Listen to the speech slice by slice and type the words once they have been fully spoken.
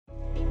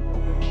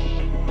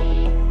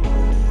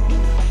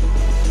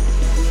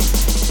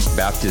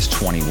Baptist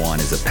 21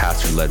 is a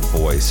pastor-led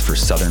voice for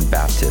Southern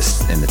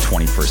Baptists in the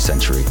 21st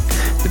century.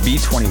 The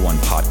B21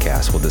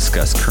 podcast will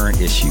discuss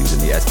current issues in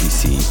the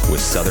SBC with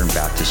Southern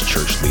Baptist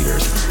church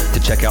leaders. To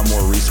check out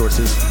more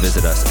resources,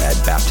 visit us at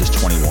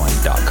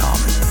baptist21.com.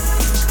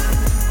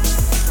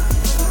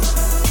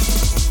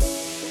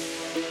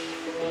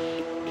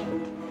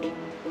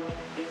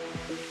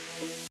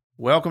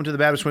 Welcome to the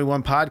Baptist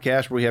 21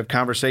 podcast, where we have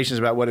conversations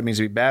about what it means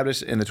to be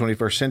Baptist in the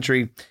 21st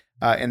century.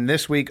 And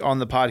this week on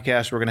the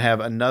podcast, we're going to have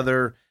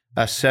another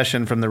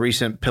session from the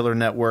recent Pillar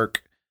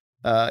Network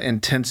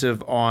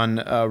intensive on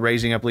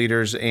raising up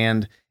leaders.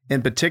 And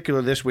in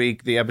particular, this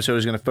week, the episode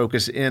is going to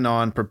focus in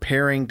on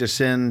preparing to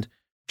send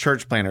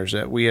church planters.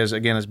 We, as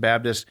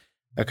Baptists,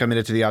 are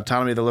committed to the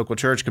autonomy of the local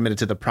church, committed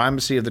to the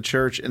primacy of the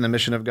church and the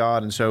mission of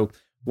God. And so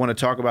want to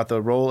talk about the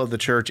role of the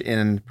church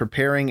in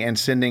preparing and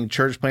sending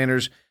church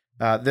planters.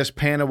 This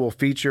panel will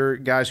feature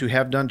guys who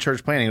have done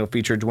church planting. It'll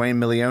feature Dwayne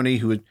Milioni,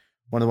 who is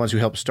one of the ones who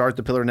helped start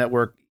the Pillar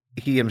Network.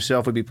 He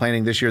himself would be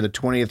planting this year the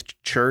 20th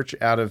church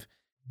out of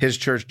his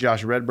church.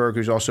 Josh Redberg,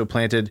 who's also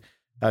planted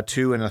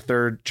 2 and a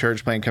third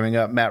church plant coming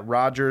up. Matt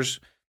Rogers,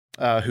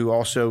 who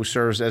also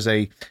serves as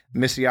a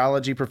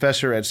missiology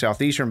professor at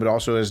Southeastern, but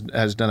also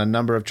has done a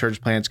number of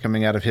church plants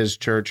coming out of his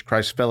church,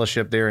 Christ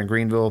Fellowship, there in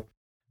Greenville,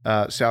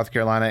 South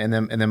Carolina, and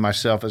then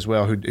myself as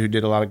well, who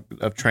did a lot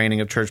of training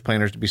of church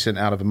planters to be sent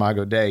out of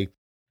Imago Dei.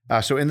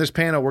 So in this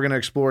panel, we're going to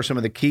explore some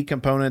of the key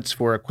components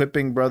for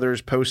equipping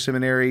brothers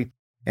post-seminary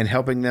and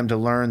helping them to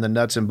learn the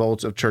nuts and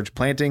bolts of church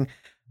planting.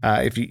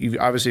 If you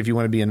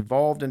want to be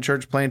involved in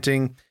church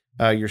planting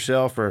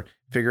yourself, or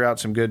figure out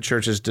some good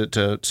churches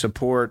to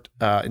support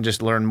and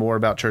just learn more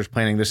about church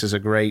planting, this is a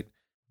great,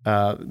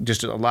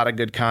 just a lot of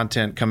good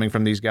content coming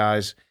from these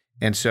guys.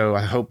 And so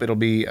I hope it'll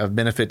be of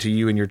benefit to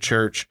you and your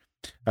church.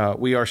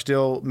 We are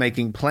still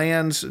making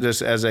plans,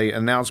 just as an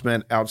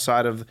announcement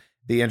outside of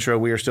the intro.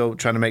 We are still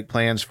trying to make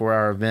plans for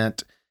our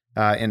event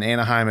in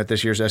Anaheim at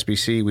this year's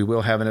SBC. We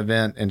will have an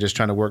event, and just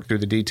trying to work through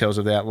the details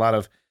of that. A lot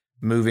of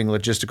moving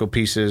logistical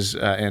pieces,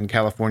 and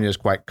California is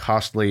quite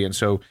costly. And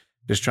so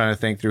just trying to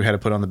think through how to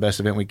put on the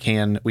best event we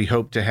can. We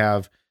hope to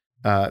have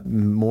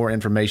more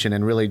information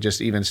and really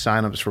just even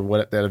signups for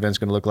what that event's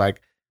going to look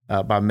like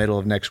by middle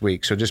of next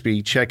week. So just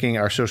be checking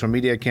our social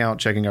media account,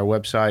 checking our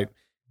website.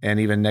 And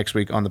even next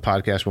week on the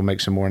podcast, we'll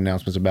make some more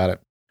announcements about it.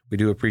 We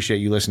do appreciate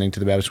you listening to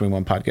the Baptist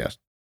 21 podcast.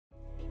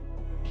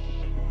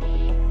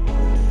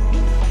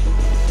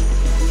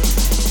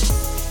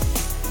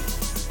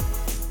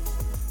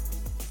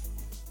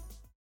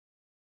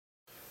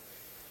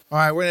 All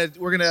right,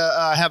 we're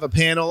gonna have a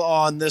panel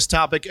on this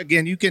topic.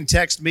 Again, you can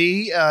text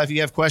me if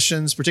you have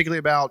questions, particularly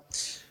about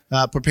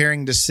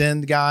preparing to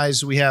send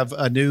guys. We have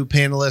a new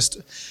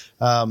panelist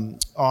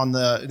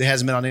that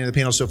hasn't been on any of the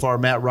panels so far,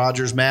 Matt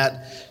Rogers.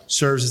 Matt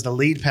serves as the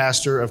lead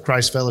pastor of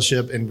Christ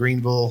Fellowship in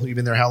Greenville. You've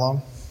been there how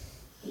long?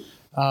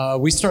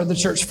 We started the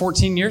church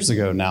 14 years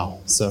ago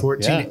now. So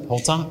 14? Yeah, whole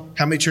time.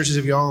 How many churches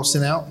have you all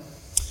sent out?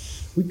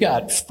 We've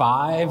got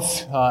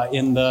 5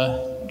 in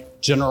the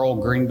general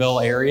Greenville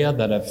area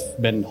that have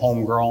been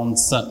homegrown,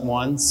 sent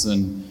ones,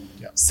 and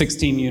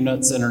 16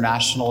 units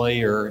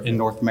internationally or in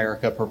North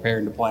America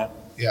preparing to plant.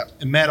 Yeah,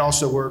 and Matt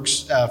also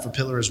works for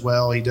Pillar as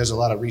well. He does a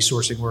lot of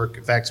resourcing work.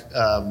 In fact,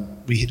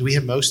 we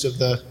have most of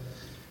the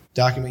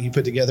document you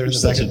put together in the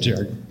Such second. a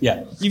jerk.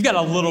 Yeah, you've got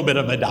a little bit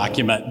of a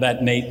document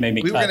that Nate made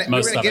me cut most of it out. We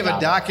were going to give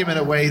a document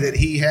away that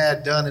he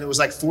had done, and it was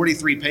like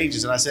 43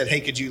 pages. And I said,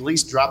 hey, could you at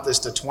least drop this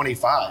to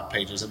 25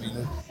 pages? I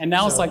mean, and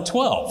now it's like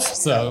 12.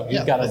 So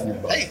you've got it in your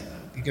book. Hey,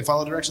 you can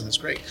follow direction. That's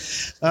great.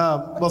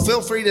 Well,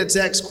 feel free to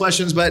text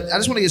questions, but I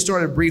just want to get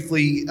started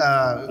briefly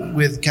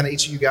with kind of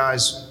each of you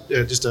guys,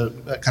 just a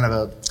kind of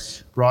a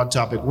broad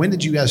topic. When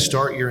did you guys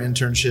start your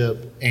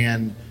internship,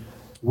 and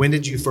when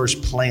did you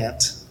first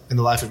plant in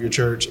the life of your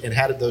church, and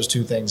how did those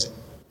two things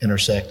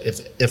intersect,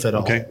 if at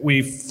all? Okay,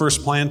 we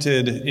first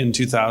planted in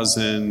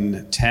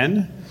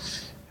 2010.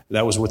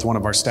 That was with one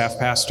of our staff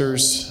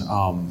pastors.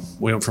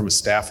 We went from a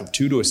staff of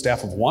 2 to a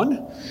staff of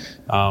 1.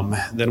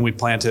 Then we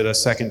planted a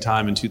second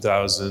time in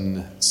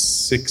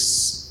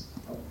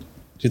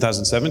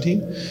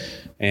 2017.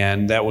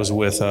 And that was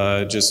with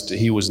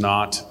he was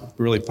not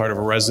really part of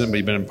a resident, but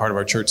he'd been part of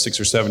our church 6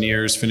 or 7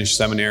 years, finished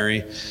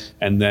seminary.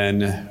 And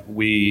then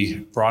we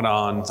brought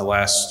on the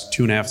last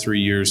 2.5,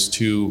 3 years,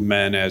 2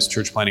 men as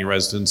church planting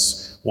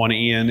residents. One,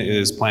 Ian,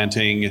 is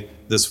planting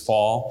this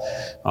fall.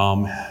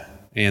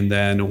 And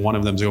then one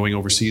of them is going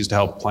overseas to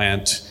help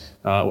a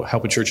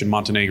church in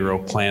Montenegro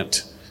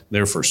plant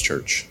their first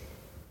church.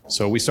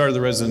 So we started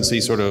the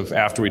residency sort of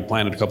after we'd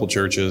planted a couple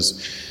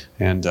churches,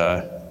 and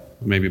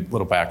maybe a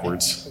little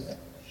backwards.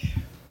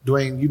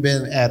 Dwayne, you've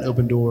been at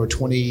Open Door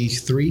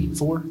 23.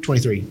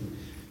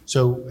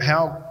 So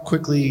how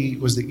quickly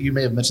you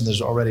may have mentioned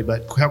this already,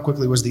 but how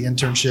quickly was the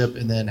internship,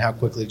 and then how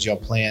quickly did y'all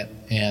plant?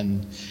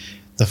 And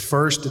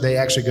did they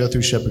actually go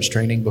through shepherd's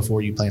training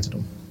before you planted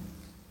them?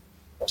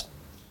 I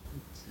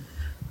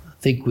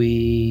think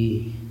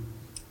we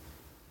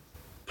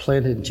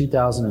planted in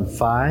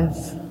 2005,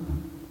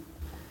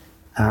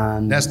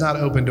 And that's not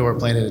Open Door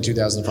planted in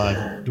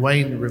 2005.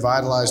 Dwayne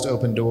revitalized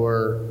Open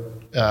Door,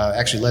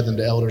 actually led them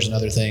to elders and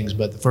other things,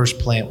 but the first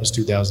plant was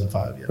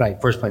 2005. Yeah.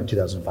 Right, first plant in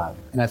 2005.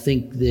 And I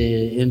think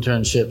the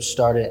internship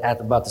started at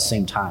about the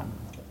same time.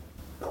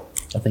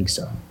 I think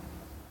so.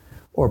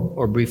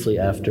 Or briefly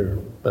after,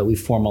 but we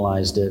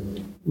formalized it.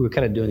 We were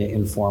kind of doing it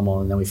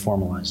informal, and then we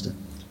formalized it.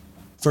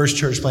 First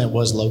church plant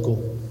was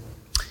local?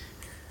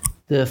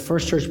 The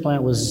first church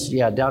plant was,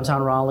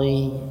 downtown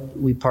Raleigh.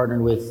 We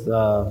partnered with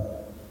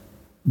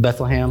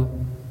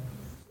Bethlehem,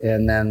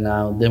 and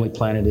then we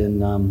planted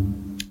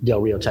in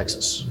Del Rio,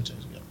 Texas.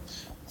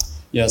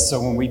 Yeah,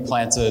 so when we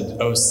planted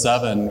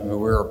 07, we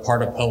were a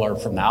part of Pillar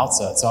from the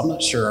outset, so I'm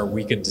not sure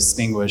we could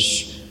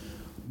distinguish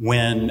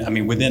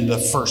within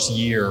the first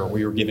year,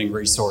 we were giving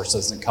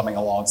resources and coming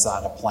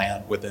alongside a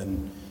plant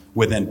within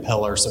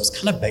Pillar. So it's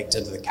kind of baked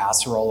into the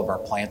casserole of our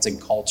planting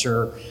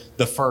culture.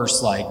 The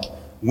first,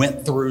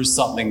 went through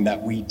something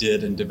that we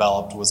did and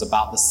developed was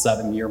about the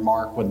 7-year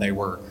mark when they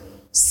were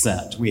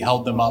sent. We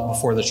held them up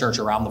before the church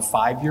around the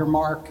 5-year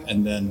mark,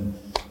 and then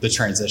the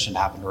transition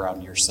happened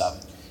around year 7.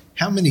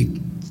 How many,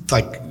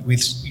 we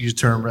use the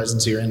term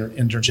residency or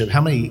internship,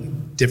 how many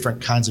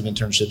different kinds of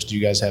internships do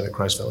you guys have at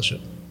Christ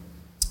Fellowship?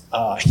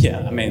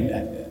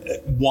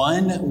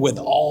 One with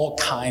all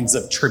kinds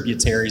of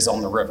tributaries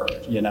on the river,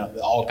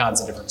 all kinds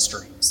of different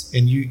streams.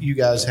 And you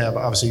guys have,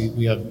 obviously,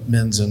 we have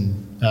men's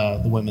and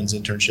the women's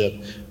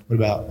internship. What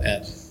about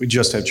Ed? We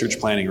just have church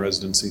planning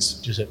residencies.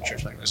 Just have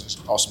church planning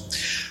residencies. Awesome.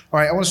 All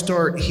right, I want to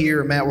start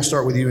here. Matt, we'll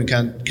start with you and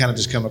kind of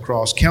just come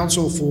across.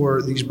 Counsel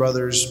for these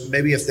brothers,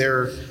 maybe if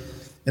they're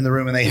in the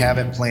room and they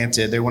haven't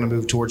planted, they want to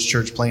move towards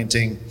church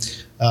planting.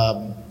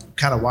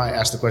 Kind of why I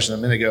asked the question a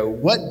minute ago.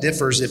 What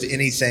differs, if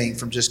anything,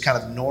 from just kind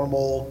of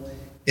normal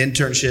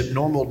internship,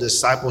 normal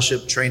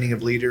discipleship training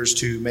of leaders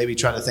to maybe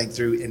trying to think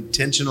through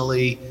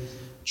intentionally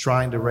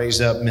trying to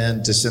raise up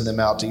men to send them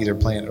out to either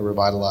plant or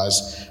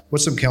revitalize?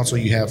 What's some counsel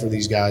you have for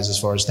these guys as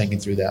far as thinking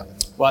through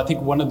that? Well, I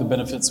think one of the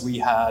benefits we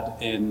had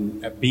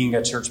in being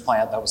a church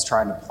plant that was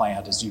trying to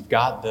plant is you've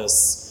got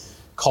this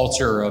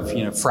culture of,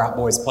 frat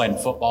boys playing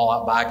football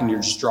out back, and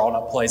you're just drawing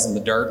up plays in the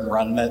dirt and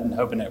running it and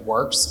hoping it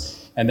works.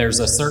 And there's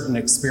a certain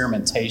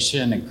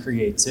experimentation and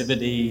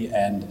creativity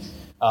and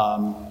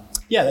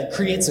that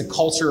creates a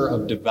culture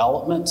of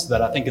development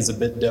that I think is a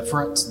bit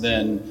different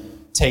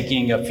than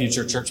taking a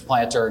future church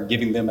planter and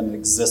giving them an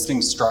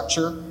existing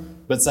structure,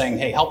 but saying,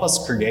 hey, help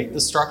us create the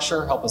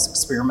structure, help us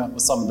experiment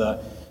with some of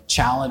the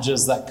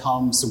challenges that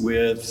comes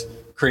with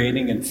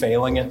creating and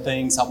failing at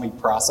things, help me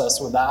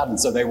process with that. And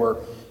so they were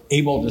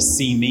able to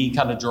see me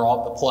kind of draw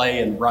up the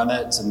play and run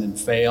it and then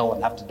fail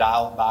and have to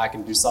dial it back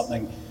and do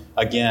something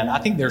again. I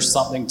think there's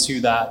something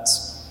to that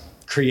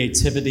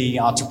creativity,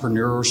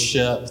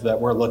 entrepreneurship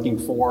that we're looking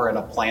for in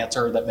a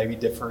planter that maybe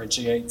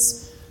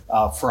differentiates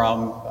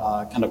from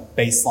kind of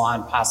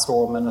baseline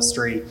pastoral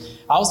ministry.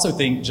 I also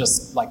think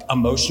just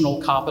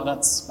emotional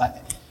competence.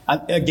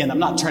 I'm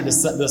not trying to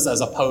set this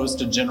as opposed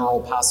to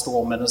general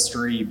pastoral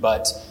ministry,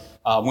 but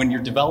when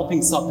you're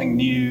developing something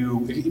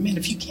new,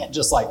 if you can't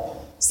just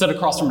sit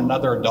across from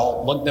another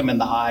adult, look them in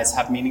the eyes,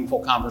 have meaningful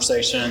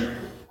conversation.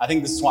 I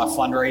think this is why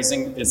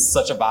fundraising is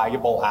such a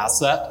valuable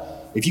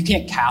asset. If you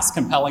can't cast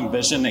compelling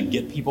vision and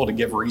get people to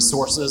give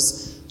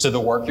resources to the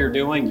work you're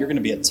doing, you're going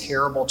to be a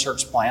terrible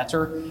church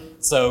planter.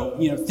 So,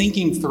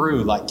 thinking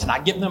through, can I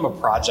give them a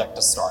project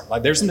to start?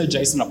 There's an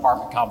adjacent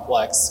apartment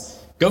complex.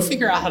 Go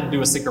figure out how to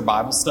do a secret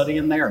Bible study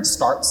in there and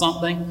start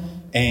something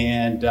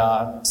and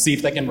see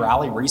if they can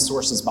rally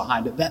resources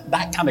behind it.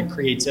 That kind of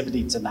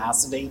creativity,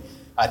 tenacity,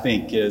 I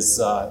think is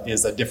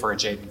a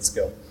differentiating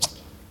skill.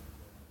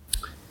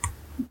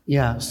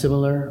 Yeah,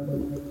 similar.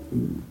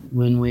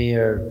 When we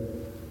are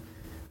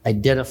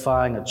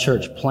identifying a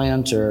church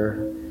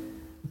planter,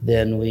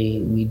 then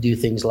we do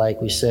things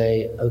like we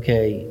say,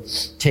 okay,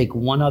 take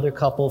one other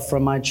couple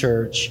from my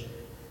church,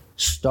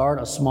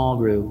 start a small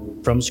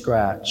group from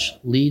scratch,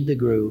 lead the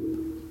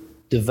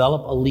group,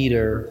 develop a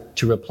leader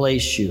to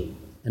replace you,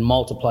 and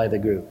multiply the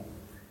group.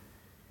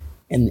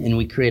 And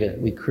we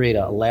create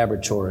a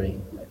laboratory.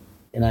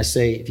 And I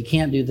say, if you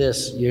can't do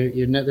this,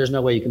 there's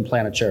no way you can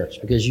plant a church,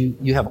 because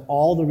you have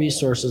all the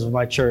resources of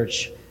my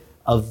church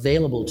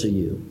available to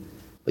you,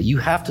 but you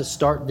have to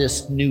start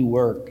this new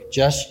work,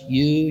 just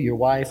you, your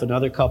wife,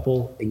 another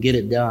couple, and get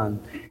it done.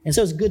 And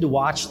so it's good to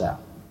watch that,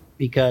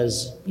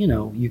 because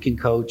you can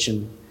coach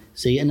and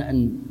see,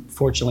 and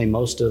fortunately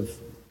most of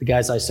the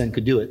guys I sent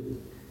could do it.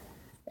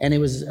 And it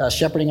was a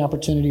shepherding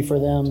opportunity for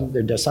them.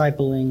 They're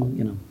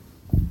discipling,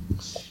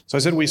 So I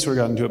said we sort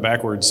of got into it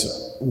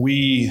backwards.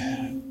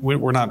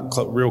 We're not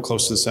real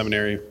close to the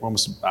seminary. We're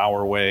almost an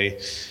hour away.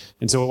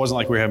 And so it wasn't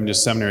like we were having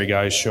just seminary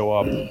guys show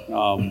up.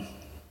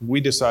 We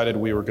decided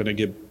we were going to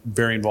get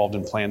very involved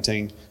in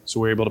planting. So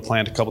we were able to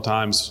plant a couple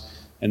times.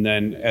 And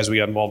then as we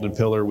got involved in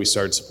Pillar, we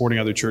started supporting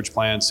other church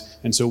plants.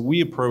 And so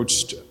we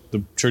approached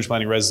the church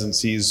planting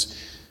residencies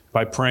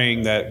by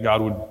praying that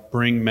God would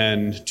bring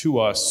men to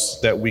us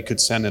that we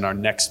could send in our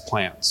next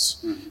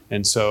plants.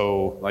 And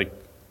so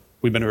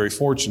we've been very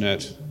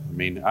fortunate. I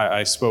mean,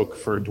 I spoke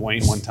for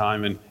Dwayne one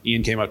time, and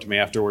Ian came up to me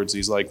afterwards.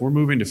 He's like, we're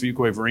moving to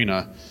Fuquay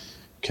Varina.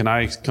 Can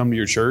I come to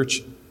your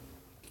church?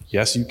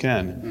 Yes, you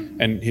can.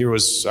 And here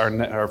was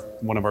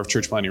one of our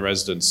church planting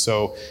residents.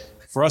 So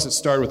for us, it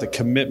started with a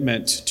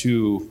commitment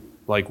to,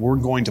 like, we're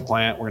going to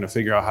plant. We're going to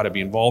figure out how to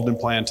be involved in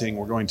planting.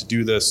 We're going to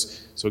do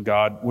this. So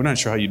God, we're not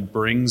sure how you'd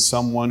bring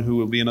someone who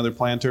will be another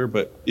planter,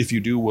 but if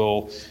you do,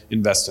 we'll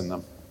invest in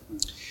them.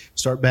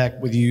 Start back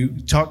with you.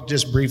 Talk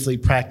just briefly,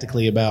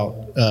 practically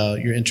about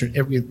your intern.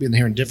 We've been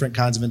hearing different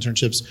kinds of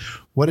internships.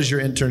 What does your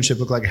internship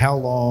look like? How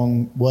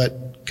long?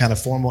 What kind of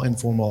formal,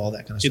 informal, all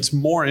that kind of stuff? It's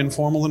more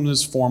informal than it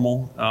is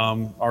formal.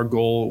 Our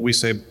goal, we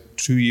say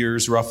 2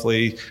 years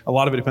roughly. A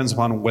lot of it depends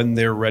upon when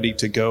they're ready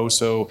to go.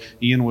 So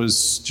Ian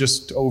was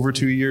just over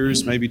 2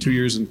 years, maybe 2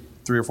 years and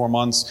 3 or 4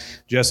 months.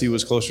 Jesse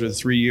was closer to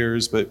 3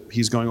 years, but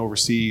he's going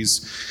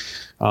overseas.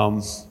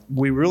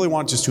 We really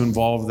want just to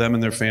involve them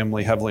and their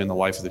family heavily in the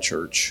life of the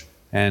church.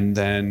 And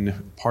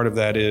then part of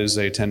that is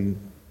they attend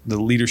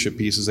the leadership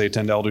pieces. They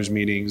attend elders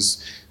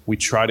meetings. We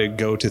try to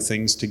go to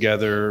things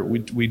together.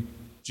 We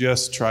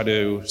just try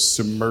to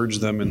submerge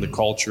them in the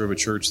culture of a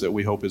church that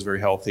we hope is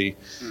very healthy,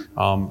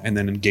 and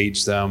then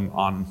engage them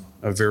on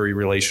a very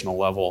relational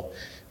level.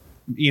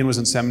 Ian was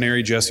in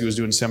seminary. Jesse was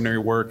doing seminary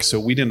work. So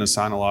we didn't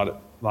assign a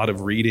lot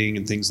of reading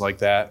and things like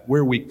that.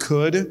 Where we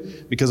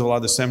could, because a lot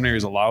of the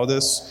seminaries allow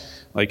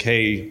this, like,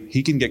 hey,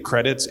 he can get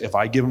credits if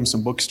I give him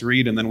some books to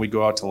read and then we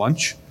go out to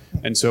lunch.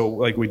 And so,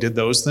 like, we did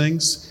those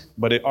things,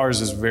 but ours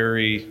is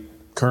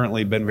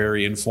currently been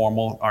very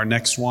informal. Our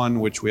next one,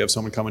 which we have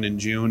someone coming in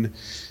June,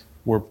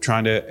 we're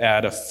trying to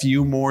add a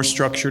few more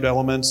structured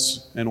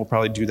elements, and we'll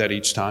probably do that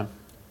each time.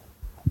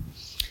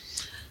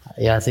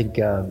 Yeah, I think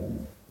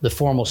the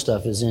formal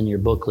stuff is in your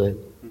booklet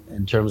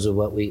in terms of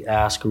what we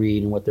ask,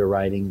 read, and what they're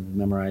writing,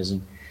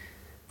 memorizing.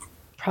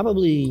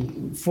 Probably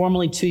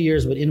formally 2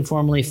 years, but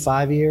informally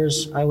 5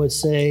 years, I would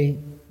say.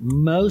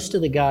 Most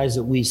of the guys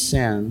that we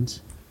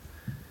send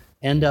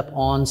end up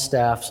on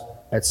staff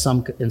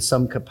in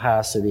some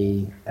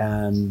capacity,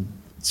 and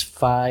it's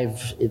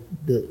 5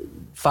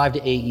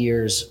 to 8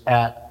 years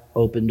at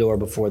Open Door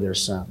before they're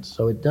sent.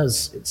 So it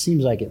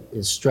seems like it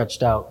is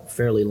stretched out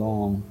fairly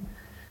long.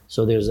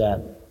 So there's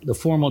the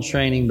formal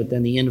training, but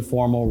then the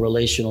informal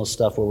relational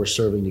stuff where we're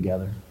serving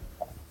together.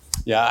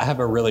 Yeah, I have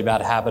a really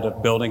bad habit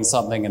of building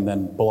something and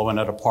then blowing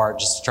it apart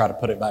just to try to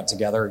put it back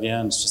together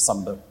again. It's just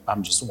something that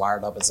I'm just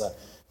wired up as a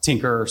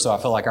tinkerer, so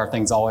I feel like our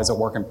thing's always a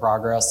work in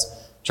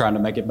progress. Trying to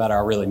make it better, I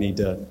really need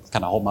to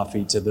kind of hold my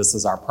feet to this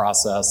is our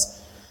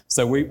process.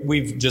 So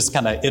we've just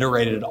kind of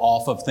iterated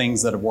off of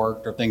things that have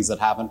worked or things that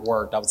haven't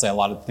worked. I would say a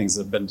lot of the things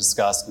that have been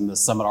discussed in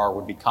this seminar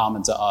would be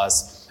common to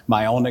us.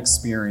 My own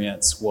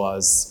experience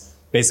was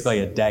basically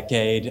a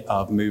decade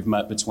of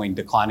movement between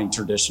declining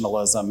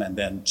traditionalism and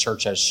then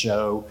church as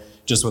show,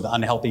 just with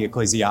unhealthy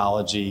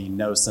ecclesiology,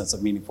 no sense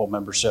of meaningful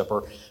membership,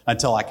 or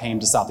until I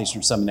came to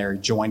Southeastern Seminary,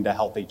 joined a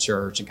healthy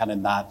church, and kind of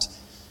in that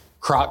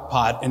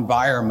crockpot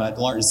environment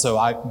learned.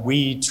 So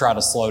we try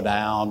to slow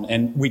down,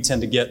 and we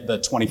tend to get the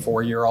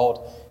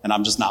 24-year-old, and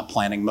I'm just not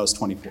planning most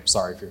 24,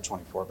 sorry if you're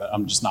 24, but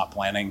I'm just not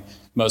planning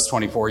most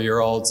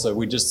 24-year-olds. So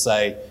we just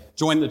say,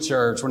 join the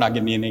church. We're not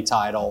giving you any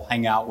title.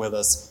 Hang out with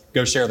us.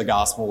 Go share the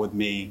gospel with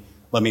me.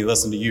 Let me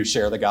listen to you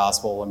share the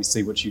gospel. Let me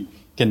see what you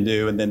can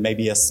do. And then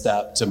maybe a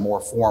step to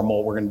more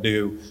formal. We're going to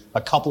do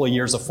a couple of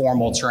years of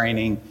formal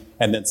training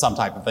and then some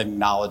type of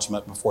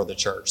acknowledgement before the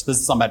church. This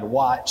is somebody to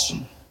watch,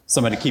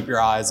 somebody to keep your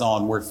eyes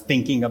on. We're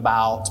thinking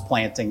about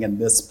planting in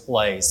this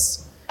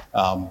place.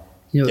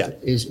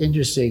 It's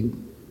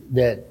interesting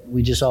that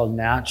we just all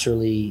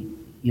naturally,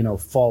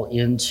 fall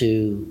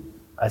into,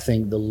 I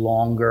think, the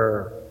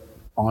longer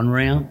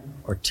on-ramp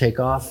or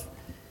takeoff.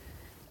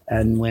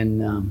 And when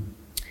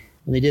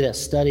they did that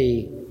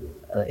study,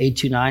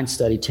 829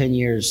 study, 10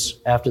 years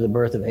after the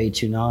birth of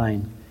 829,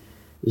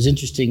 it was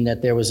interesting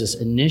that there was this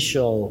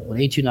initial, when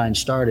 829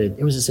 started,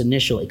 there was this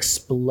initial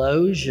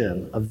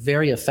explosion of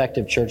very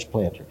effective church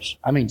planters.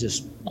 I mean,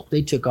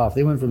 they took off.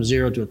 They went from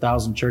 0 to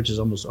 1,000 churches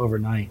almost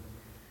overnight.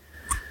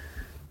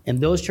 And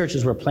those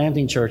churches were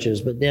planting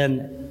churches, but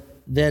then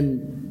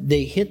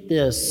they hit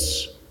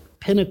this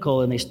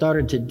pinnacle and they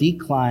started to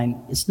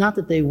decline. It's not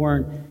that they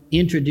weren't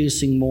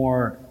introducing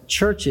more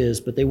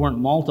churches, but they weren't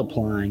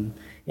multiplying.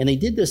 And they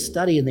did this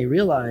study and they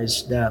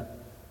realized that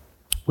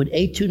when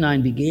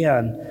 829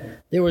 began,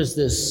 there was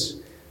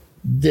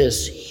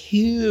this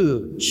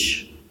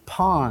huge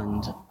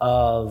pond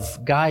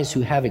of guys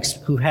who had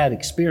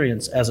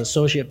experience as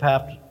associate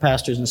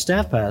pastors and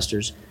staff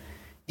pastors,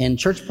 and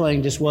church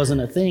planting just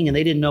wasn't a thing, and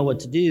they didn't know what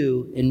to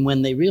do. And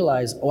when they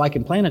realized, I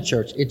can plant a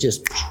church,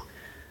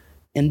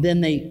 and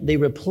then they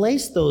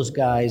replaced those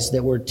guys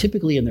that were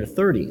typically in their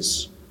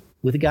 30s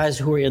with the guys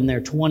who were in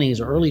their 20s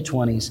or early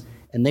 20s,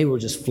 and they were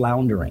just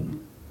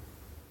floundering.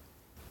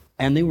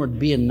 And they were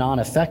being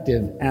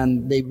non-effective,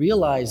 and they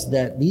realized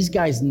that these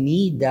guys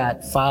need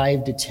that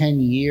 5 to 10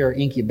 year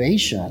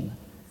incubation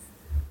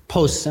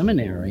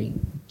post-seminary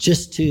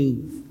just to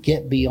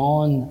get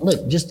beyond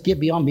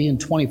being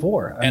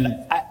 24.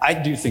 And I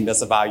do think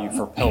that's a value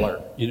for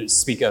Pillar. To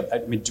speak of,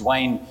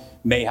 Dwayne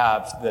may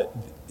have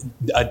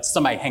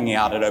somebody hanging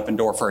out at Open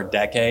Door for a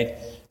decade.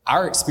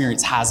 Our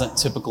experience hasn't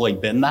typically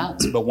been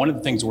that, but one of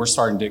the things we're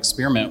starting to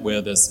experiment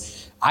with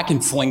is I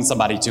can fling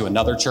somebody to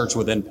another church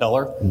within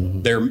Pillar.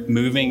 Mm-hmm. They're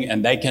moving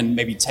and they can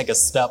maybe take a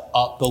step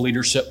up the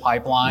leadership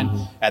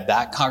pipeline at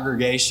that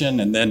congregation.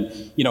 And then,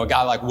 a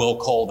guy like Will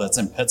Cole that's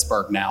in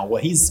Pittsburgh now,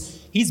 well,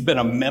 he's been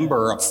a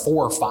member of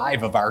 4 or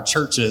 5 of our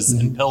churches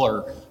in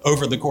Pillar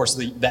over the course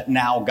of that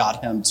now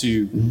got him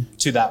to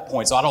that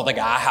point. So I don't think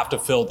I have to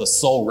feel the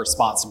sole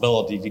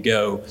responsibility to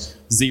go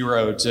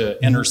 0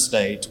 to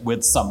interstate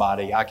with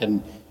somebody. I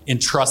can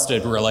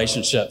entrusted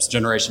relationships.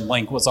 Generation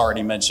Link was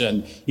already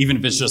mentioned, even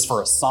if it's just for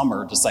a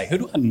summer, to say, who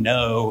do I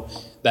know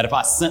that if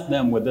I sent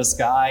them with this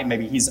guy,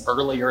 maybe he's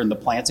earlier in the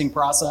planting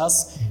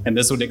process, and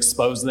this would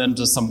expose them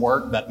to some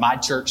work that my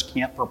church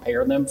can't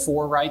prepare them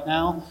for right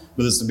now,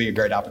 but this would be a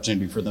great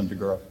opportunity for them to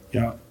grow.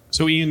 Yeah.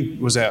 So Ian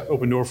was at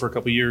Open Door for a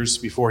couple of years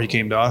before he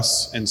came to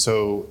us, and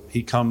so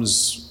he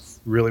comes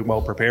really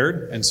well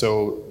prepared. And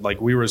so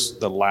we were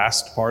the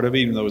last part of it,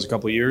 even though it was a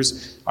couple of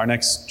years. Our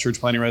next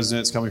church planting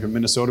resident is coming from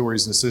Minnesota, where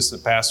he's an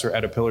assistant pastor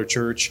at a Pillar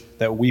church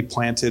that we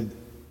planted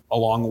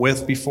along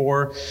with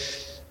before.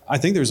 I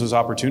think there's those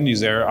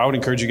opportunities there. I would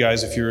encourage you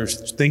guys, if you're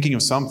thinking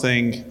of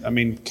something,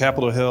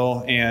 Capitol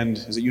Hill and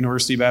is it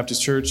University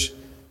Baptist Church?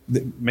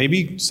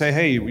 Maybe say,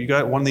 hey, we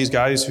got one of these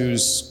guys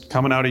who's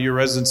coming out of your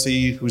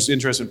residency, who's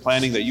interested in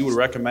planting that you would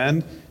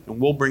recommend, and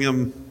we'll bring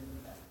him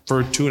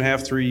for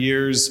 2.5, 3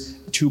 years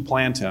to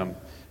plant him.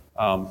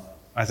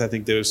 I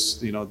think there's,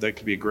 that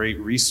could be a great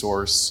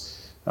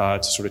resource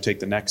to sort of take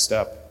the next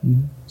step.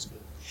 Mm-hmm.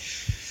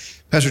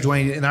 Pastor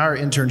Dwayne, in our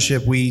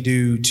internship, we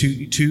do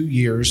two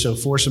years, so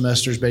 4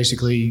 semesters,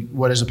 basically,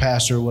 what is a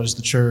pastor, what is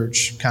the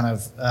church, kind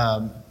of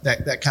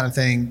that kind of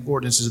thing,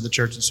 ordinances of the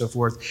church and so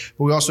forth.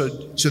 But we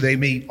also, so they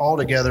meet all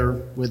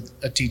together with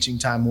a teaching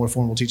time, more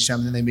formal teaching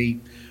time, and then they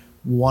meet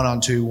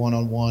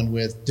one-on-one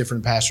with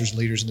different pastors and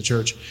leaders in the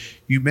church.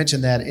 You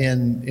mentioned that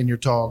in your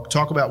talk.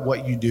 Talk about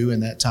what you do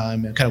in that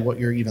time and kind of what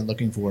you're even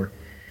looking for.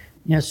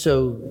 Yeah,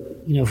 so,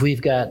 if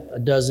we've got a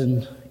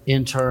dozen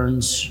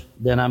interns,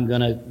 then I'm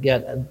going to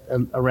get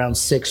around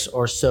 6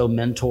 or so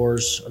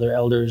mentors, other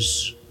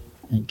elders,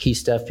 and key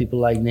staff people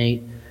like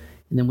Nate.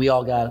 And then we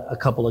all got a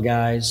couple of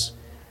guys.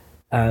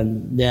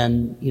 And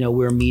then,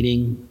 we're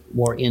meeting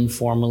more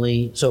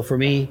informally. So for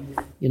me,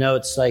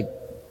 it's like,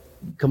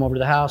 come over to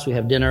the house, we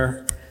have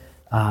dinner.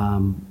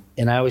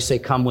 And I always say,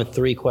 come with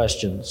 3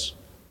 questions.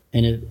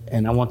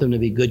 And I want them to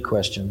be good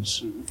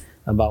questions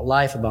about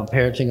life, about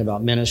parenting,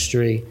 about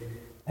ministry.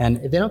 And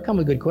if they don't come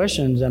with good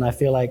questions, then I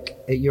feel like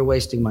you're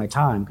wasting my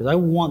time, because I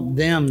want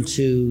them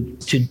to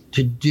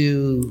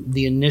do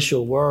the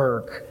initial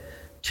work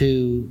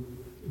to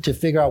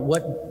figure out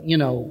what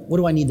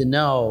do I need to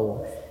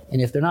know.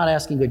 And if they're not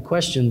asking good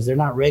questions, they're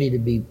not ready to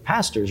be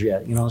pastors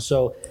yet.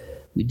 So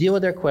we deal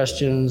with their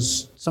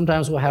questions.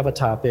 Sometimes we'll have a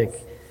topic,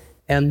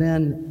 and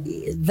then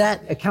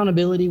that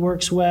accountability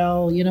works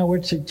well. Where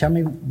to tell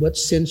me what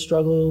sin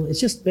struggle. It's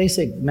just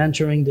basic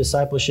mentoring,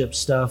 discipleship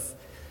stuff.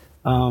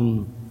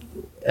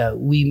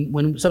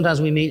 When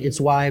sometimes we meet, it's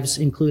wives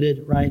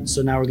included, right?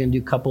 So now we're going to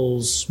do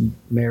couples,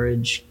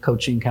 marriage,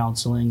 coaching,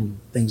 counseling, and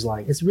things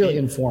like. It's really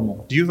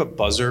informal. Do you have a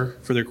buzzer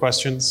for their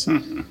questions?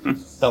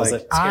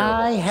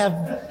 I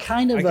have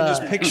kind of. I can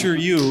just picture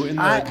you in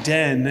the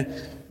den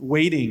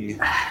waiting.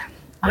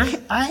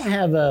 I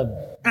have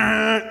a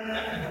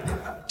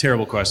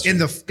terrible question.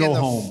 Go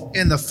home.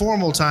 In the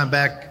formal time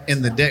back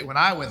in the day when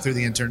I went through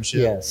the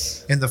internship,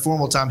 yes. In the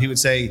formal time, he would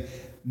say,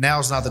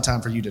 "Now's not the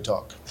time for you to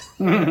talk."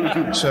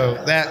 So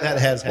that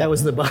has happened. That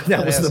was the buzzer.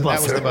 That was the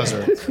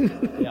buzzer.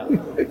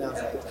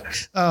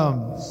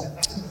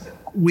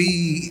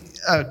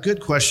 A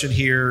good question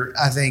here.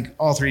 I think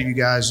all 3 of you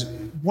guys.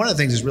 One of the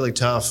things that's really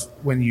tough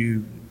when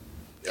you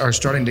are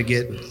starting to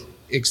get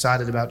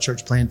excited about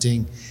church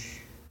planting,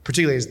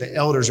 particularly as the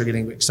elders are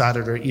getting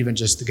excited, or even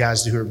just the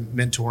guys who are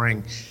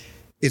mentoring,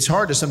 it's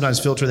hard to sometimes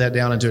filter that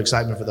down into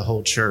excitement for the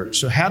whole church.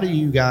 So how do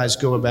you guys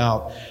go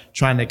about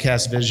trying to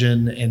cast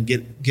vision and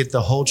get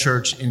the whole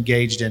church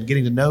engaged in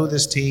getting to know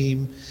this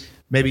team,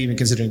 maybe even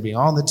considering being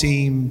on the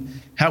team?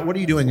 What are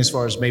you doing as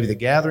far as maybe the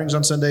gatherings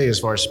on Sunday, as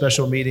far as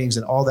special meetings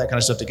and all that kind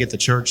of stuff to get the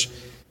church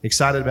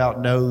excited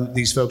about, know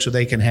these folks so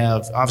they can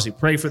obviously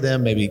pray for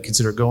them, maybe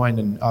consider going,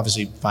 and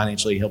obviously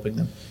financially helping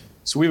them?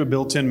 So we have a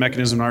built-in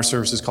mechanism in our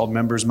services called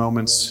Members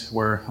Moments,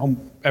 where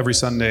every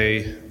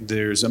Sunday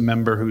there's a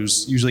member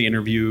who's usually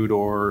interviewed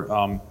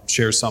or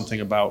shares something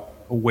about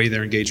a way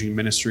they're engaging in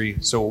ministry.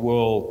 So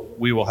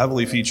we will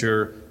heavily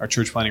feature our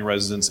church planting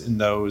residents in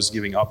those,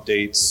 giving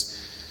updates.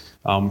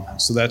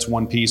 So that's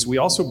one piece. We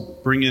also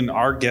bring in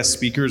our guest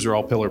speakers are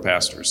all Pillar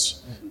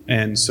pastors.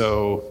 And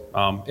so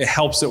it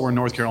helps that we're in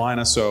North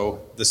Carolina.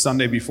 So the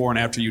Sunday before and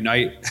after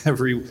Unite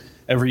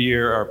every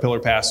year are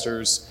Pillar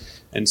pastors.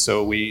 And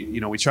so we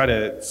try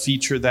to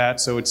feature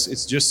that. So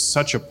it's just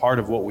such a part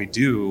of what we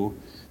do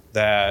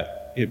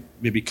that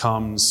it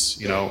becomes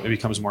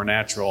more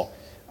natural.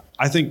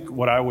 I think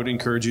what I would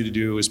encourage you to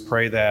do is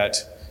pray that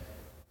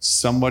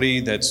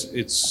somebody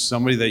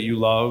that you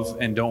love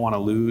and don't want to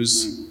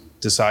lose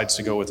decides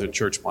to go with a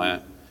church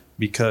plant.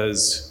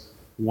 Because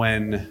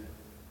when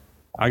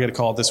I got a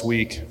call this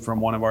week from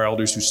one of our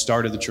elders who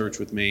started the church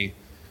with me,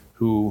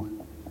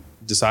 who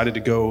decided to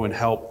go and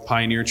help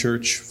Pioneer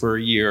Church for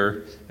a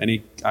year,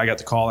 and I got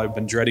the call I've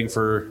been dreading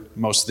for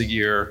most of the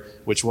year,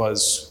 which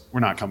was, we're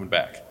not coming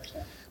back.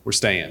 We're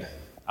staying.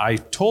 I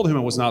told him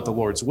it was not the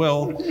Lord's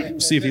will.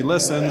 See if he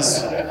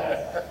listens.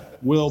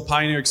 Will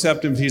Pioneer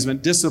accept him if he's been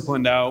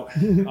disciplined out?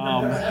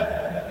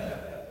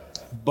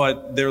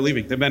 But they're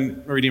leaving. They've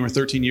been a Redeemer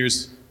 13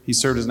 years. He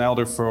served as an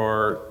elder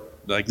for,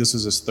 this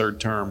is his third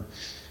term.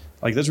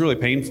 That's really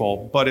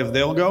painful. But if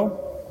they'll go,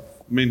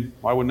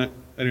 why wouldn't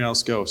anyone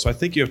else go? So I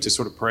think you have to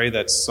sort of pray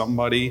that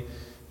somebody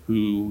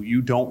who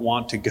you don't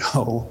want to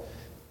go,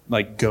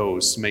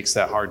 goes, makes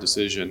that hard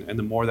decision. And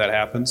the more that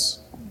happens,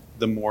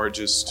 the more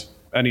just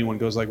anyone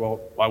goes well,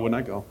 why wouldn't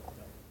I go?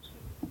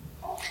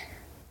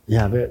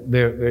 Yeah, very,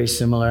 very, very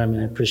similar.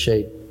 I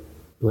appreciate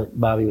what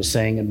Bobby was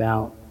saying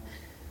about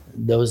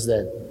those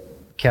that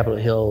Capitol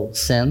Hill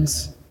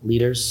sends,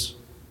 leaders,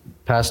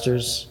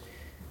 pastors.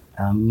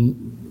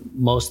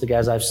 Most of the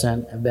guys I've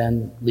sent have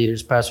been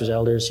leaders, pastors,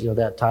 elders,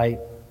 that type.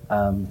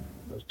 I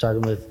was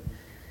talking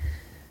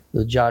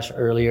with Josh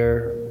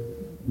earlier.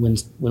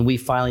 When we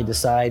finally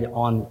decide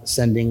on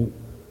sending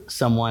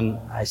someone,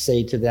 I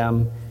say to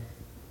them,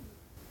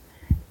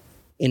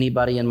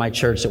 anybody in my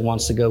church that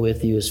wants to go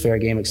with you is fair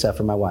game except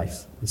for my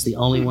wife. It's the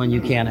only one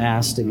you can't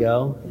ask to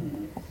go.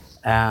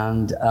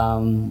 And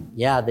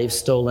they've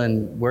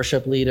stolen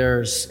worship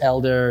leaders,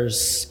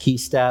 elders, key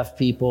staff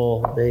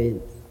people.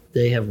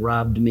 They have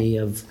robbed me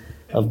of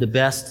the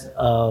best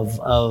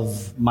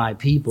of my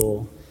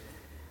people.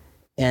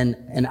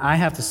 And I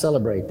have to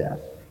celebrate that.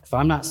 If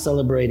I'm not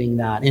celebrating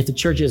that, if the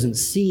church isn't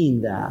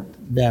seeing that,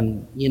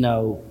 then,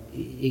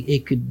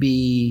 it could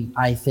be,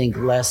 I think,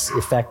 less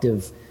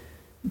effective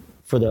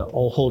for the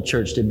whole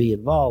church to be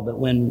involved. But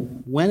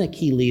when a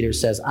key leader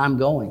says, I'm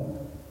going,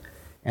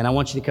 and I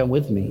want you to come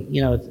with me,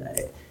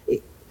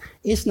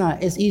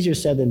 it's easier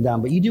said than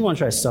done, but you do want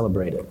to try to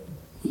celebrate it.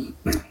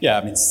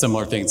 Yeah,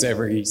 similar things.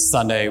 Every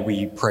Sunday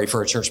we pray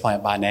for a church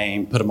plant by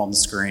name, put them on the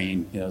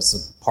screen. It's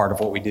a part of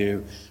what we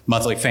do.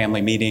 Monthly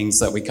family meetings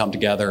that we come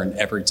together, and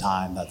every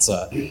time there's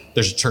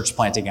a church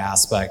planting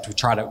aspect.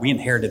 We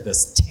inherited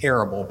this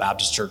terrible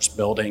Baptist church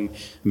building,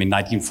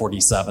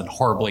 1947,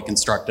 horribly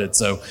constructed.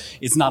 So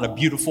it's not a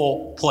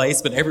beautiful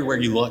place, but everywhere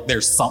you look,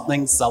 there's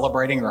something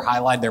celebrating or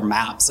highlighted. There are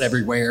maps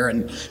everywhere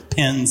and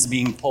pins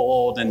being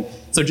pulled. And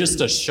so just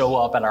to show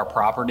up at our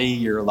property,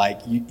 you're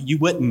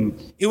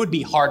it would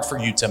be hard for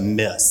you to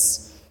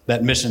miss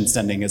that mission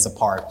sending is a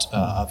part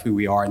of who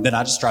we are. And then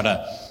I just try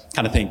to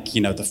kind of think,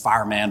 the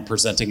fireman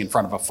presenting in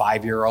front of a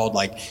 5-year-old,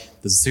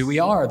 this is who we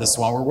are. This is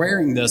why we're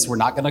wearing this. We're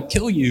not going to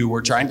kill you.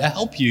 We're trying to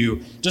help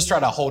you. Just try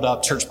to hold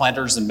up church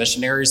planters and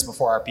missionaries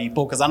before our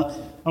people, because I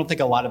don't think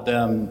a lot of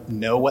them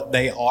know what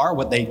they are,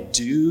 what they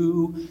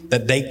do,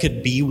 that they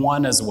could be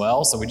one as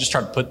well. So we just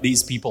try to put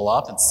these people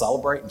up and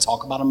celebrate and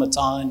talk about them a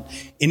ton.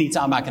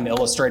 Anytime I can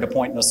illustrate a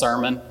point in a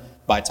sermon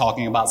by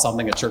talking about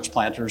something a church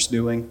planter's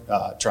doing,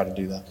 try to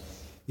do that.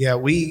 Yeah,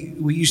 we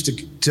used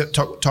to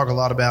talk a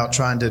lot about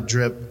trying to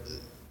drip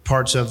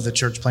parts of the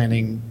church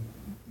planting,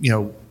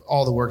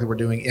 all the work that we're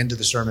doing into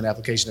the sermon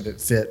application if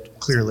it fit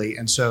clearly.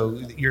 And so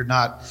you're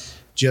not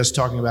just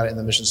talking about it in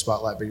the mission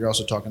spotlight, but you're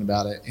also talking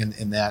about it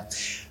in that.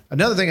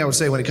 Another thing I would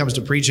say when it comes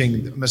to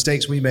preaching,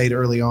 mistakes we made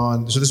early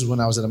on, so this is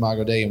when I was at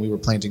Imago Dei and we were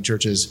planting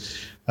churches,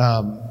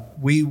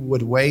 we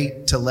would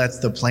wait to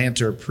let the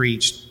planter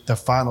preach the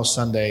final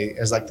Sunday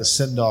as the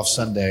send-off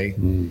Sunday.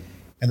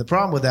 And the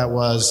problem with that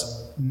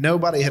was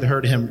nobody had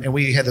heard him, and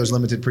we had those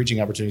limited preaching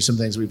opportunities, some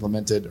things we've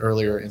lamented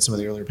earlier in some of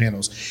the earlier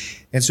panels.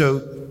 And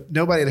so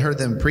nobody had heard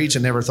them preach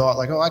and never thought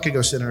I could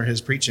go sit under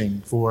his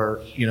preaching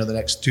for, the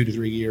next 2 to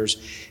 3 years.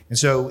 And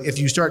so if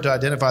you start to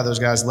identify those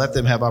guys, let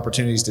them have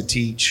opportunities to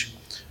teach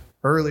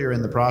earlier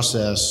in the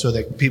process so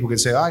that people could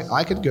say,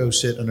 I could go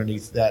sit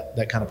underneath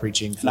that kind of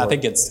preaching. And I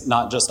think it's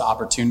not just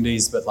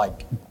opportunities, but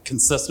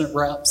consistent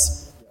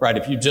reps. Right,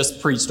 if you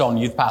just preached on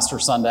Youth Pastor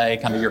Sunday,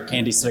 kind of your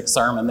candy stick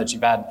sermon that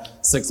you've had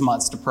 6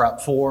 months to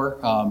prep for,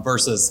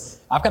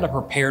 versus I've got to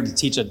prepare to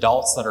teach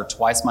adults that are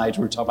twice my age.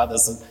 We were talking about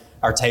this at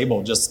our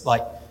table, just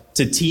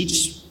to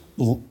teach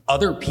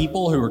other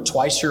people who are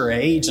twice your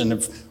age and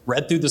have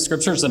read through the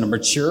scriptures and are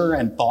mature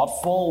and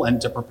thoughtful, and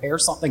to prepare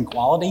something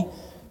quality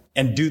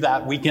and do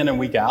that week in and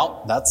week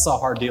out, that's a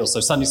hard deal.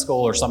 So Sunday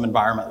school or some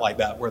environment like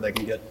that where they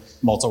can get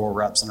multiple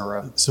reps in a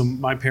row. So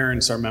my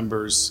parents are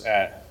members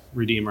at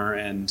Redeemer,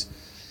 and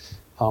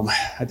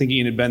I think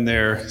Ian had been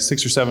there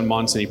 6 or 7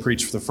 months and he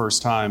preached for the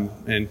first time,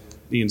 and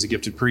Ian's a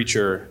gifted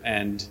preacher,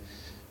 and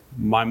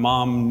my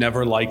mom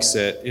never likes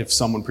it if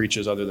someone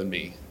preaches other than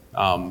me.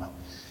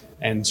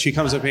 And she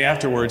comes up to me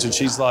afterwards and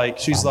she's like,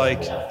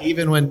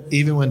 even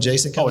when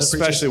Jason comes,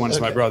 especially when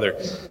it's my brother.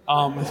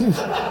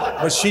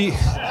 But she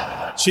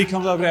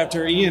comes up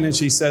after Ian and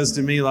she says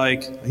to me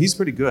he's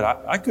pretty good.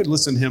 I could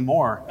listen to him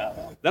more.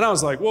 Then I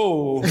was like,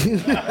 whoa,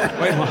 wait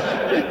a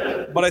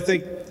minute. But I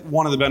think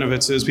one of the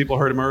benefits is people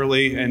heard him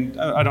early, and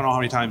I don't know how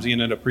many times he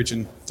ended up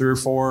preaching 3 or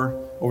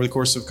 4 over the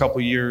course of a couple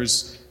of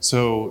years.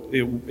 So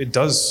it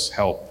does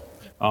help.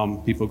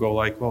 People go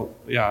like, well,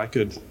 yeah, I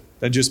could.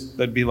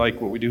 That'd be like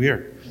what we do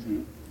here.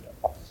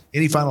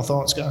 Any final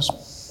thoughts,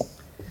 guys?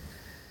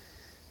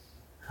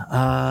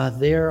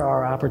 There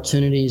are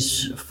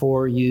opportunities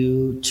for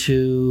you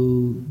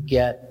to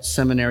get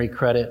seminary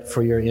credit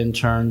for your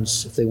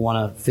interns if they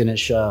want to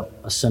finish a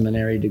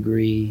seminary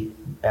degree.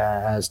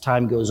 As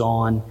time goes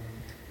on,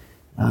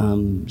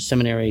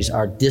 seminaries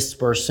are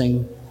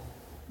dispersing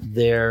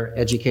their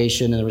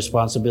education and the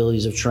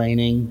responsibilities of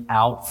training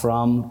out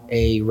from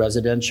a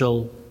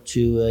residential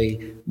to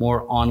a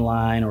more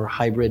online or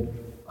hybrid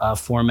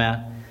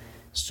format.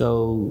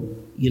 So,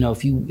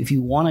 if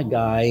you want a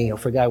guy, or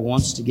if a guy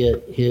wants to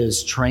get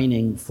his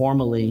training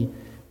formally,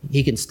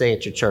 he can stay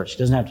at your church. He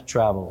doesn't have to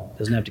travel,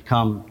 doesn't have to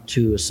come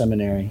to a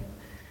seminary.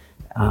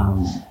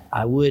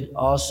 I would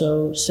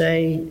also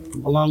say,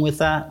 along with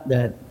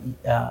that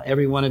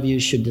every one of you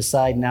should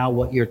decide now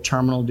what your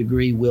terminal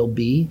degree will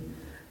be,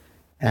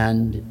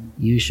 and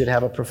you should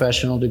have a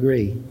professional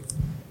degree,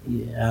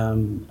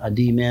 a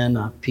D-Min,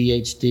 a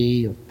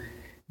PhD,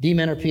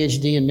 D-Min or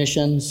PhD in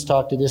missions,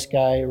 talk to this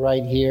guy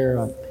right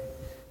here.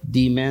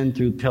 D-Min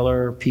through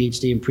Pillar,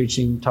 PhD in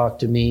preaching, talk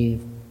to me.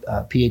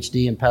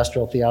 PhD in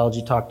pastoral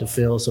theology, talk to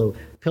Phil. So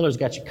Pillar's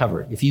got you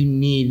covered if you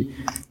need,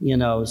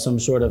 some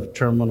sort of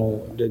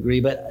terminal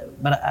degree. But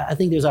I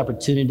think there's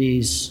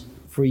opportunities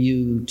for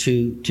you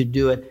to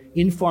do it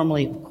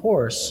informally, of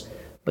course,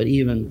 but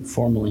even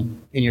formally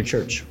in your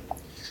church.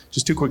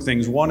 Just 2 quick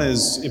things. One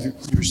is, if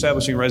you're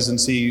establishing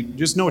residency,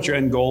 just know what your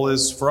end goal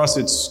is. For us,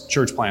 it's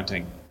church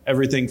planting.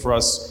 Everything for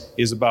us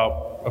is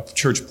about a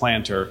church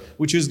planter,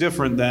 which is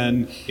different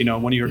than,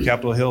 when you're at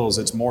Capitol Hills,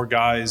 it's more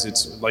guys,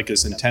 it's like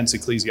this intense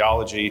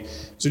ecclesiology.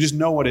 So just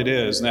know what it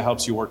is, and that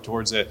helps you work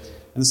towards it.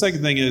 And the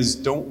second thing is,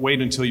 don't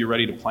wait until you're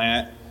ready to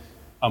plant.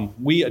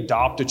 We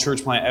adopt a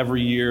church plant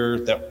every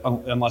year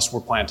unless we're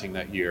planting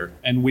that year.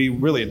 And we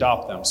really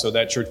adopt them. So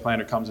that church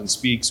planter comes and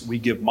speaks. We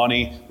give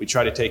money. We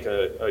try to take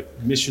a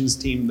missions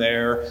team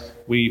there.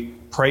 We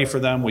pray for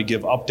them. We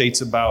give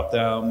updates about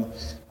them.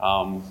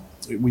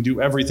 We do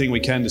everything we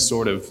can to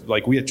sort of,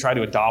 we try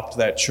to adopt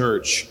that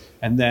church.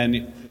 And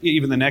then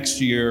even the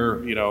next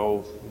year,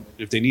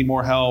 if they need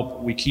more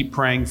help, we keep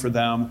praying for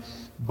them.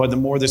 But the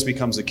more this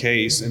becomes a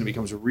case and it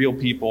becomes a real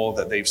people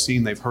that they've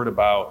seen, they've heard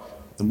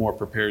about, the more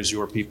prepares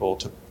your people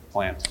to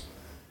plant.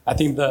 I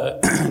think the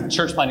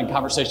church planting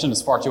conversation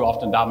is far too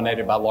often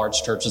dominated by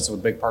large churches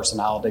with big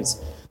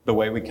personalities. The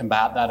way we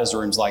combat that is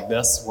rooms like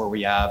this, where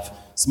we have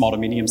small to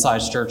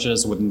medium-sized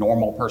churches with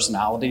normal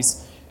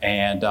personalities.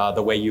 And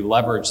the way you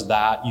leverage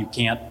that, you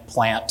can't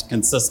plant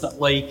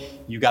consistently.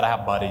 You got to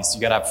have buddies.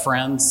 You got to have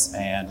friends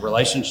and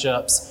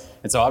relationships.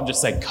 And so I would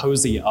just say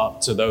cozy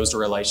up to those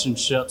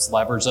relationships,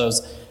 leverage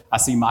those. I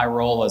see my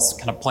role as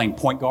kind of playing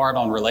point guard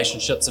on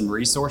relationships and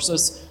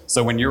resources.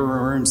 So when you're in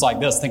rooms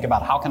like this, think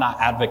about how can I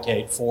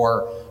advocate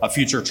for a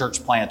future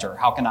church planter?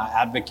 How can I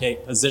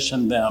advocate,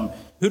 position them?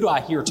 Who do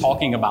I hear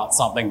talking about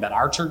something that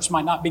our church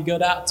might not be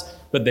good at,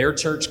 but their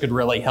church could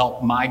really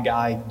help my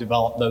guy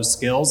develop those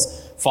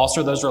skills,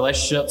 foster those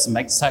relationships,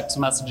 make text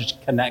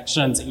message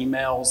connections,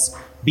 emails,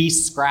 be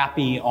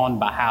scrappy on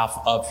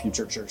behalf of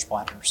future church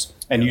planters,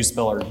 and use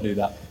Pillar to do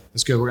that.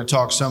 That's good. We're going to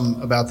talk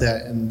some about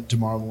that in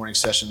tomorrow morning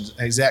sessions.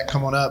 Hey, Zach,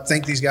 come on up.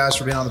 Thank these guys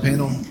for being on the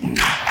panel.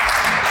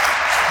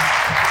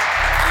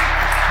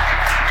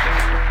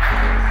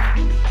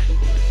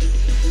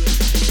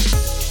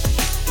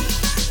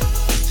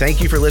 Thank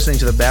you for listening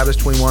to the Baptist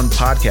 21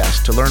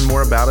 podcast. To learn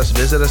more about us,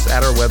 visit us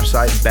at our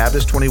website,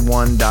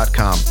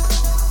 Baptist21.com.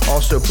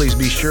 Also, please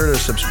be sure to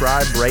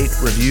subscribe, rate,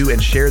 review,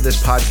 and share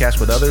this podcast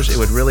with others. It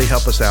would really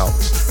help us out.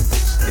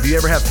 If you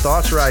ever have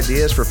thoughts or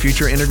ideas for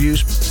future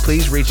interviews,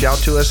 please reach out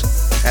to us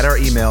at our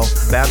email,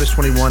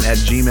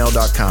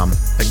 Baptist21@gmail.com.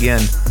 Again,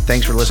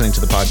 thanks for listening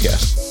to the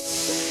podcast.